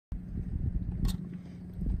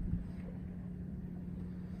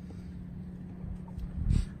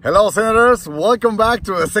Hello, Senators. Welcome back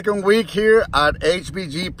to a second week here at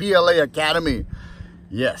HBG PLA Academy.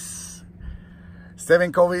 Yes,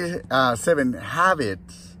 7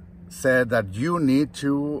 habits said that you need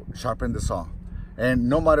to sharpen the saw. And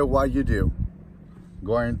no matter what you do,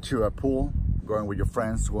 going to a pool, going with your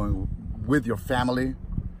friends, going with your family,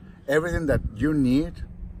 everything that you need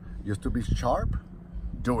just to be sharp,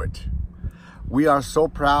 do it. We are so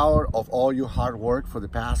proud of all your hard work for the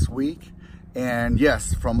past week. And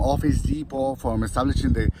yes, from Office Depot, from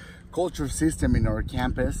establishing the culture system in our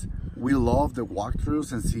campus, we love the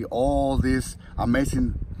walkthroughs and see all these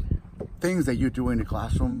amazing things that you do in the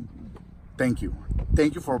classroom. Thank you.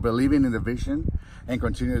 Thank you for believing in the vision and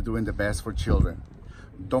continue doing the best for children.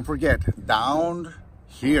 Don't forget, down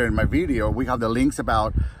here in my video, we have the links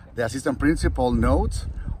about the assistant principal notes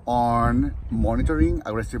on monitoring,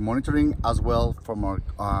 aggressive monitoring, as well from our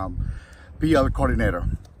PL coordinator.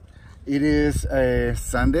 It is a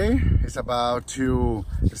Sunday. It's about to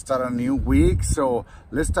start a new week, so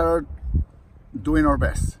let's start doing our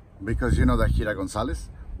best, because you know that here at Gonzalez,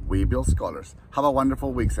 we build scholars. Have a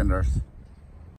wonderful week, Senators.